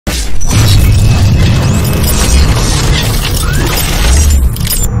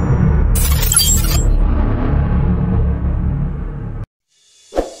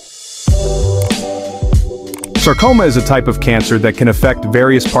Sarcoma is a type of cancer that can affect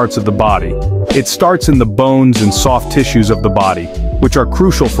various parts of the body. It starts in the bones and soft tissues of the body, which are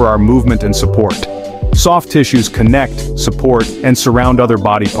crucial for our movement and support. Soft tissues connect, support, and surround other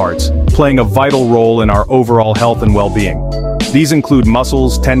body parts, playing a vital role in our overall health and well-being. These include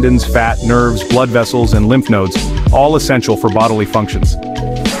muscles, tendons, fat, nerves, blood vessels, and lymph nodes, all essential for bodily functions.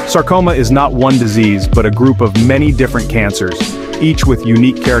 Sarcoma is not one disease, but a group of many different cancers, each with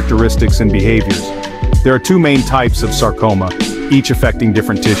unique characteristics and behaviors. There are two main types of sarcoma, each affecting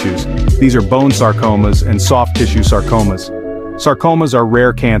different tissues. These are bone sarcomas and soft tissue sarcomas. Sarcomas are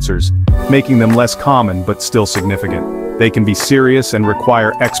rare cancers, making them less common but still significant. They can be serious and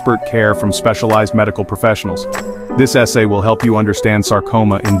require expert care from specialized medical professionals. This essay will help you understand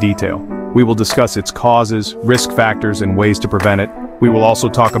sarcoma in detail. We will discuss its causes, risk factors, and ways to prevent it. We will also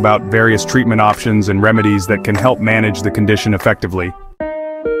talk about various treatment options and remedies that can help manage the condition effectively.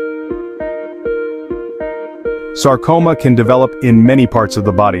 Sarcoma can develop in many parts of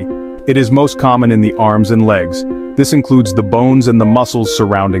the body. It is most common in the arms and legs. This includes the bones and the muscles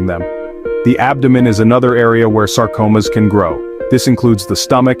surrounding them. The abdomen is another area where sarcomas can grow. This includes the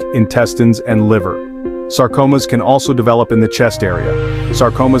stomach, intestines, and liver. Sarcomas can also develop in the chest area.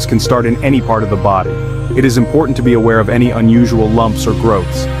 Sarcomas can start in any part of the body. It is important to be aware of any unusual lumps or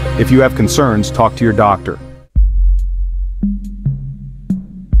growths. If you have concerns, talk to your doctor.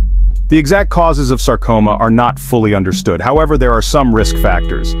 The exact causes of sarcoma are not fully understood. However, there are some risk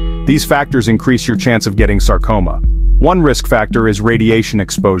factors. These factors increase your chance of getting sarcoma. One risk factor is radiation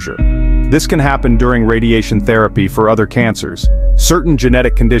exposure. This can happen during radiation therapy for other cancers. Certain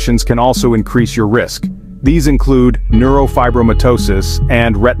genetic conditions can also increase your risk. These include neurofibromatosis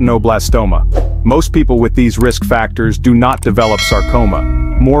and retinoblastoma. Most people with these risk factors do not develop sarcoma.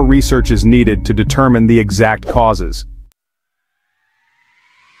 More research is needed to determine the exact causes.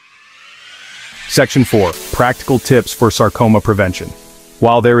 Section 4. Practical tips for sarcoma prevention.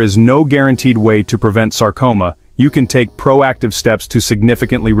 While there is no guaranteed way to prevent sarcoma, you can take proactive steps to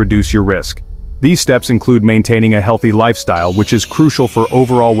significantly reduce your risk. These steps include maintaining a healthy lifestyle, which is crucial for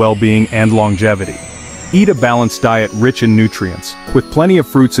overall well-being and longevity. Eat a balanced diet rich in nutrients, with plenty of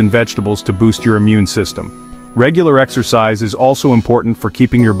fruits and vegetables to boost your immune system. Regular exercise is also important for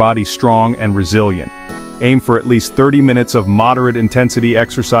keeping your body strong and resilient. Aim for at least 30 minutes of moderate intensity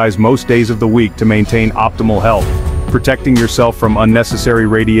exercise most days of the week to maintain optimal health. Protecting yourself from unnecessary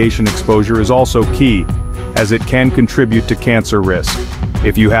radiation exposure is also key, as it can contribute to cancer risk.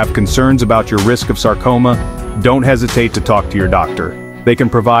 If you have concerns about your risk of sarcoma, don't hesitate to talk to your doctor. They can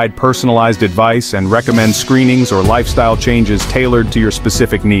provide personalized advice and recommend screenings or lifestyle changes tailored to your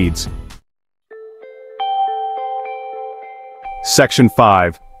specific needs. Section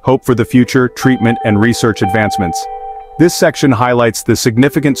 5. Hope for the future, treatment and research advancements. This section highlights the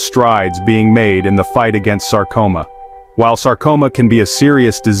significant strides being made in the fight against sarcoma. While sarcoma can be a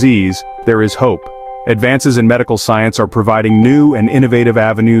serious disease, there is hope. Advances in medical science are providing new and innovative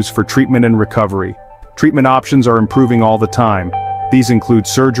avenues for treatment and recovery. Treatment options are improving all the time. These include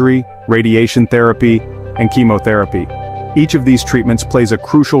surgery, radiation therapy, and chemotherapy. Each of these treatments plays a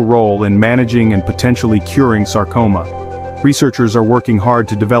crucial role in managing and potentially curing sarcoma. Researchers are working hard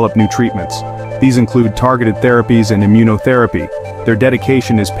to develop new treatments. These include targeted therapies and immunotherapy. Their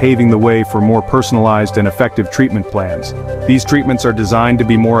dedication is paving the way for more personalized and effective treatment plans. These treatments are designed to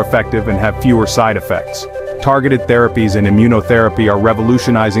be more effective and have fewer side effects. Targeted therapies and immunotherapy are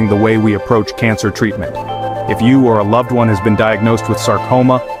revolutionizing the way we approach cancer treatment. If you or a loved one has been diagnosed with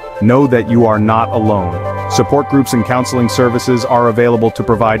sarcoma, know that you are not alone. Support groups and counseling services are available to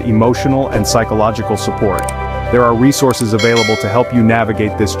provide emotional and psychological support. There are resources available to help you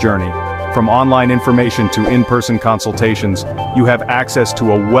navigate this journey. From online information to in-person consultations, you have access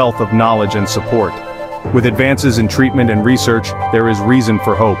to a wealth of knowledge and support. With advances in treatment and research, there is reason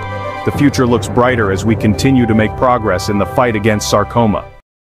for hope. The future looks brighter as we continue to make progress in the fight against sarcoma.